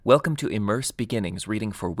Welcome to Immerse Beginnings,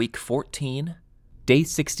 reading for week 14, day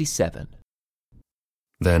 67.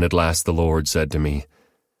 Then at last the Lord said to me,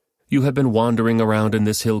 "You have been wandering around in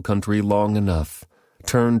this hill country long enough.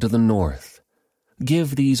 Turn to the north.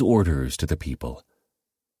 Give these orders to the people.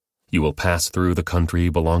 You will pass through the country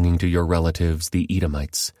belonging to your relatives, the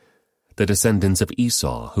Edomites, the descendants of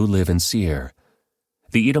Esau who live in Seir.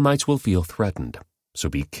 The Edomites will feel threatened, so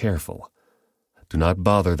be careful. Do not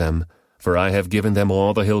bother them, for I have given them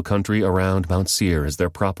all the hill country around Mount Seir as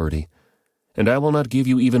their property, and I will not give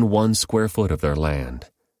you even 1 square foot of their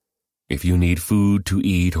land. If you need food to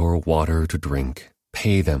eat or water to drink,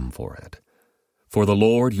 pay them for it. For the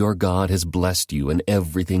Lord your God has blessed you in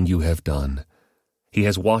everything you have done. He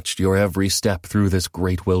has watched your every step through this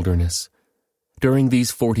great wilderness. During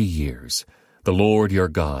these 40 years, the Lord your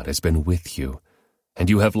God has been with you,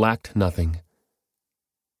 and you have lacked nothing."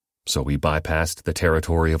 So we bypassed the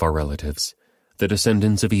territory of our relatives, the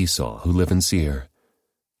descendants of Esau who live in Seir.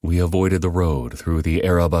 We avoided the road through the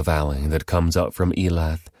Arabah valley that comes out from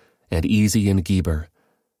Elath and Easy and Geber.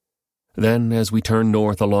 Then, as we turned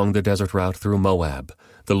north along the desert route through Moab,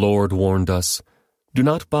 the Lord warned us, "Do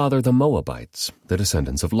not bother the Moabites, the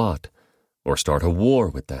descendants of Lot, or start a war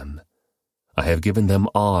with them. I have given them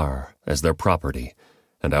Ar as their property,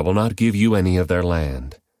 and I will not give you any of their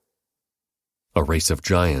land." A race of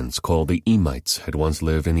giants called the Emites had once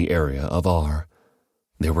lived in the area of Ar.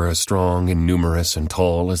 They were as strong and numerous and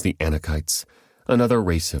tall as the Anakites, another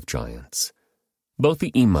race of giants. Both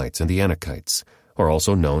the Emites and the Anakites are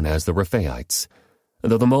also known as the Rephaites,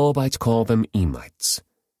 though the Moabites call them Emites.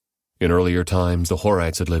 In earlier times, the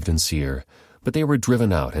Horites had lived in Seir, but they were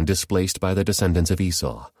driven out and displaced by the descendants of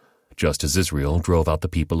Esau, just as Israel drove out the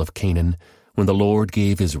people of Canaan when the Lord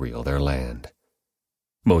gave Israel their land.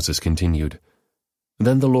 Moses continued,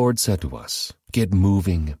 "Then the Lord said to us, 'Get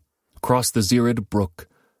moving. Cross the Zered brook.'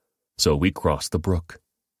 So we crossed the brook.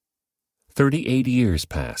 38 years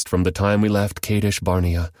passed from the time we left Kadesh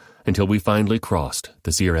Barnea until we finally crossed the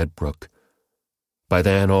Zered brook. By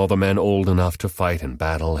then all the men old enough to fight in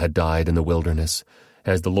battle had died in the wilderness,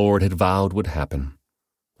 as the Lord had vowed would happen.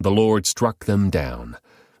 The Lord struck them down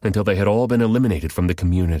until they had all been eliminated from the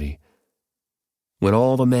community. When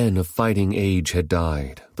all the men of fighting age had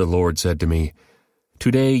died, the Lord said to me,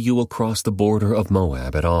 'Today you will cross the border of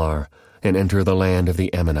Moab at Ar and enter the land of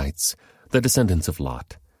the Ammonites, the descendants of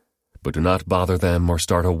Lot. But do not bother them or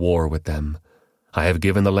start a war with them. I have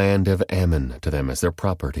given the land of Ammon to them as their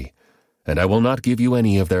property, and I will not give you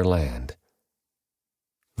any of their land.'"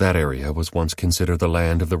 That area was once considered the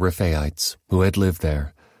land of the Rephaites, who had lived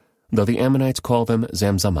there, though the Ammonites call them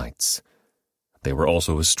Zamzamites. They were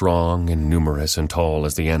also as strong and numerous and tall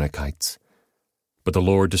as the Anakites. But the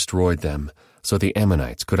Lord destroyed them, so the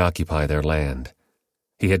Ammonites could occupy their land.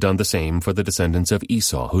 He had done the same for the descendants of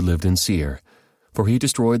Esau who lived in Seir, for he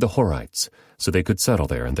destroyed the Horites, so they could settle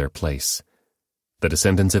there in their place. The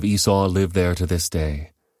descendants of Esau live there to this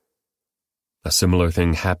day. A similar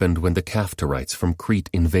thing happened when the Caphtorites from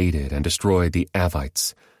Crete invaded and destroyed the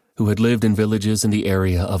Avites, who had lived in villages in the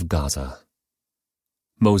area of Gaza.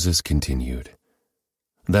 Moses continued,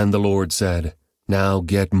 "Then the Lord said, 'Now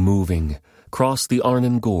get moving. Cross the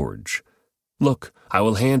Arnon Gorge. Look, I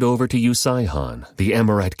will hand over to you Sihon, the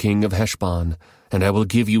Amorite king of Heshbon, and I will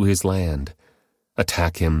give you his land.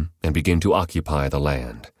 Attack him and begin to occupy the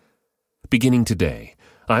land. Beginning today,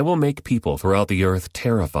 I will make people throughout the earth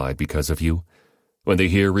terrified because of you. When they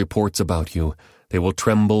hear reports about you, they will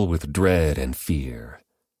tremble with dread and fear.'"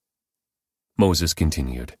 Moses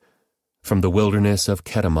continued, "From the wilderness of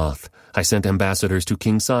Kedemoth, I sent ambassadors to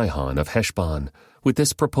King Sihon of Heshbon with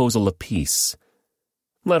this proposal of peace.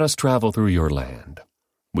 'Let us travel through your land.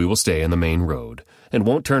 We will stay in the main road and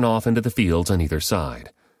won't turn off into the fields on either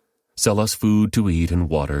side. Sell us food to eat and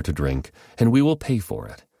water to drink, and we will pay for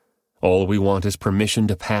it. All we want is permission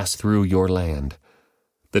to pass through your land.'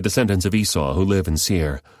 The descendants of Esau who live in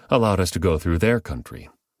Seir allowed us to go through their country,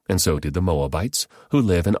 and so did the Moabites who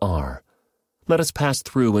live in Ar. Let us pass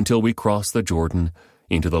through until we cross the Jordan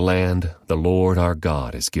into the land the Lord our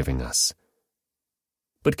God is giving us."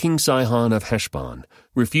 But King Sihon of Heshbon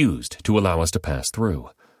refused to allow us to pass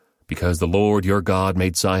through, because the Lord your God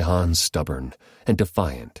made Sihon stubborn and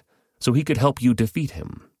defiant, so he could help you defeat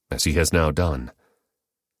him, as he has now done.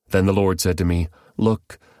 Then the Lord said to me,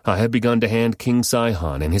 "Look, I have begun to hand King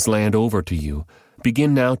Sihon and his land over to you.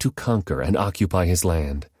 Begin now to conquer and occupy his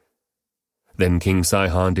land." Then King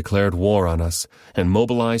Sihon declared war on us and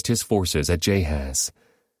mobilized his forces at Jahaz.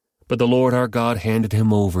 But the Lord our God handed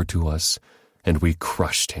him over to us, and we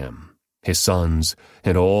crushed him, his sons,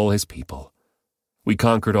 and all his people. We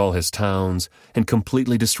conquered all his towns and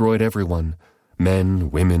completely destroyed everyone, Men,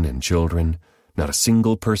 women, and children, not a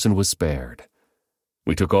single person was spared.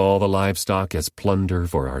 We took all the livestock as plunder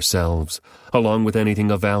for ourselves, along with anything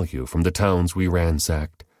of value from the towns we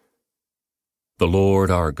ransacked. The Lord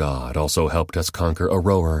our God also helped us conquer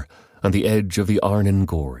Aroer on the edge of the Arnon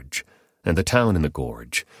Gorge, and the town in the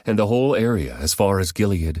gorge, and the whole area as far as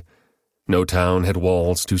Gilead. No town had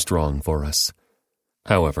walls too strong for us.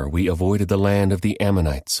 However, we avoided the land of the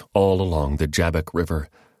Ammonites all along the Jabbok River,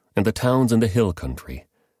 and the towns in the hill country,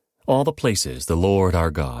 all the places the Lord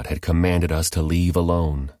our God had commanded us to leave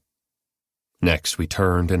alone. Next we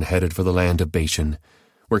turned and headed for the land of Bashan,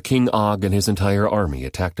 where King Og and his entire army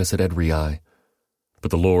attacked us at Edrei.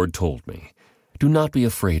 But the Lord told me, "Do not be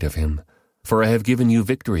afraid of him, for I have given you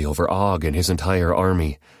victory over Og and his entire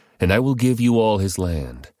army, and I will give you all his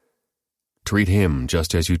land. Treat him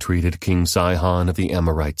just as you treated King Sihon of the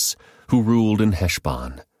Amorites, who ruled in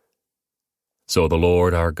Heshbon." So the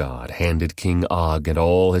Lord our God handed King Og and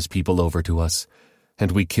all his people over to us,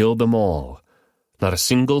 and we killed them all. Not a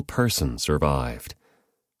single person survived.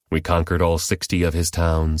 We conquered all 60 of his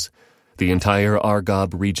towns, the entire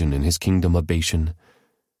Argob region in his kingdom of Bashan.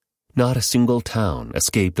 Not a single town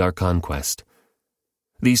escaped our conquest.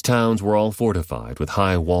 These towns were all fortified with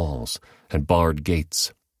high walls and barred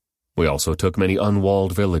gates. We also took many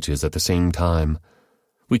unwalled villages at the same time.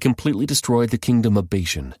 We completely destroyed the kingdom of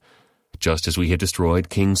Bashan, just as we had destroyed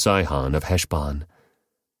King Sihon of Heshbon.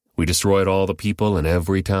 We destroyed all the people in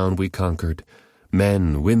every town we conquered,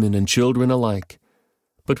 men, women, and children alike.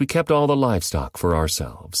 But we kept all the livestock for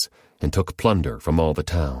ourselves, and took plunder from all the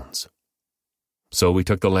towns. So we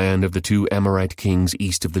took the land of the 2 Amorite kings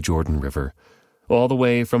east of the Jordan River, all the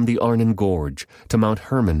way from the Arnon Gorge to Mount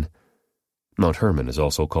Hermon. Mount Hermon is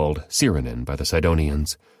also called Siranin by the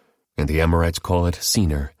Sidonians, and the Amorites call it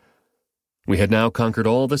Senir. We had now conquered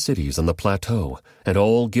all the cities on the plateau, and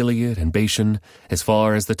all Gilead and Bashan, as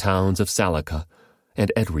far as the towns of Salakah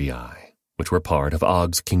and Edrei, which were part of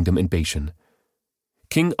Og's kingdom in Bashan.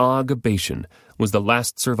 King Og of Bashan was the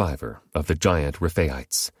last survivor of the giant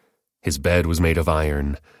Rephaites. His bed was made of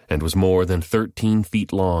iron, and was more than 13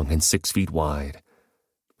 feet long and 6 feet wide.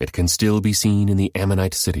 It can still be seen in the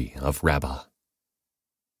Ammonite city of Rabbah.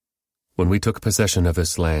 When we took possession of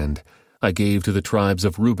this land, I gave to the tribes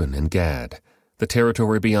of Reuben and Gad the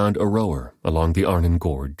territory beyond Aroer along the Arnon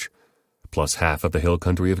Gorge, plus half of the hill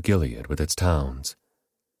country of Gilead with its towns.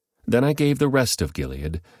 Then I gave the rest of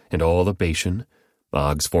Gilead and all of Bashan,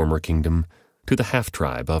 Og's former kingdom, to the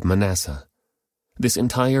half-tribe of Manasseh. This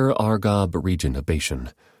entire Argob region of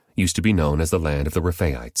Bashan used to be known as the land of the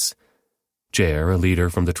Rephaites. Jair, a leader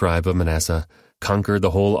from the tribe of Manasseh, conquered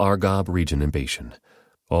the whole Argob region in Bashan,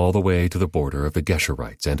 all the way to the border of the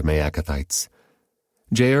Geshurites and Maacathites.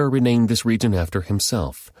 Jair renamed this region after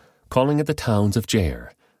himself, calling it the towns of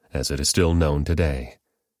Jair, as it is still known today.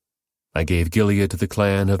 I gave Gilead to the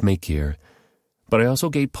clan of Machir, but I also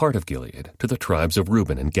gave part of Gilead to the tribes of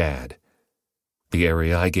Reuben and Gad. The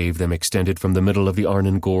area I gave them extended from the middle of the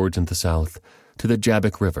Arnon Gorge in the south to the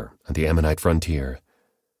Jabbok River and the Ammonite frontier.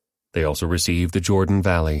 They also received the Jordan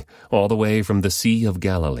Valley all the way from the Sea of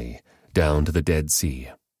Galilee down to the Dead Sea,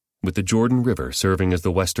 with the Jordan River serving as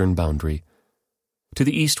the western boundary. To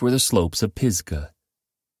the east were the slopes of Pisgah.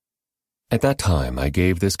 At that time I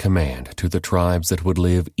gave this command to the tribes that would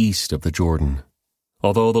live east of the Jordan.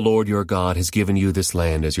 Although the Lord your God has given you this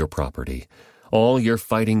land as your property, all your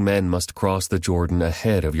fighting men must cross the Jordan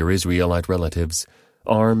ahead of your Israelite relatives,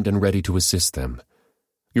 armed and ready to assist them.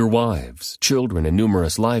 Your wives, children, and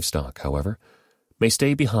numerous livestock, however, may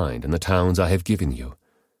stay behind in the towns I have given you.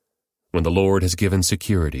 When the Lord has given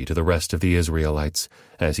security to the rest of the Israelites,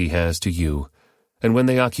 as he has to you, and when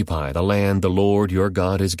they occupy the land the Lord your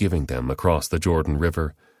God is giving them across the Jordan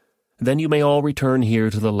River, then you may all return here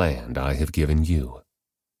to the land I have given you.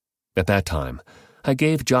 At that time, I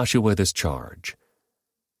gave Joshua this charge.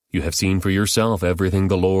 You have seen for yourself everything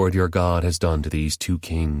the Lord your God has done to these 2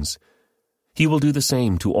 kings. He will do the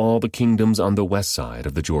same to all the kingdoms on the west side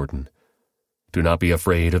of the Jordan. Do not be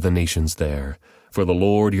afraid of the nations there, for the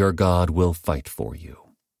Lord your God will fight for you.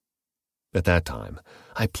 At that time,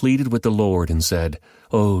 I pleaded with the Lord and said,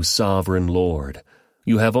 O sovereign Lord,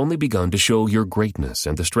 you have only begun to show your greatness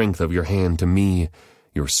and the strength of your hand to me,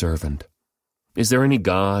 your servant. Is there any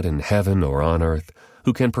God in heaven or on earth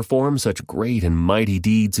who can perform such great and mighty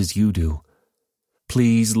deeds as you do?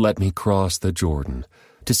 Please let me cross the Jordan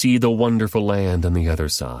to see the wonderful land on the other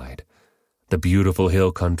side, the beautiful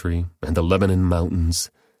hill country and the Lebanon mountains.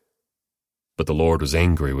 But the Lord was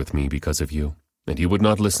angry with me because of you, and he would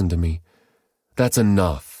not listen to me. That's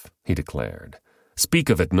enough, he declared. Speak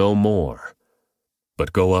of it no more.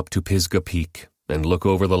 But go up to Pisgah Peak and look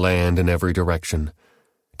over the land in every direction.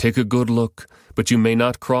 Take a good look, but you may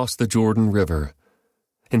not cross the Jordan River.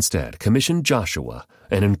 Instead, commission Joshua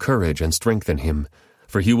and encourage and strengthen him,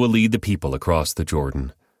 for he will lead the people across the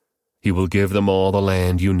Jordan. He will give them all the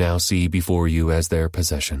land you now see before you as their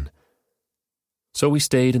possession." So we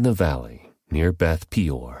stayed in the valley near Beth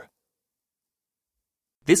Peor.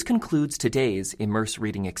 This concludes today's Immerse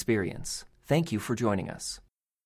reading experience. Thank you for joining us.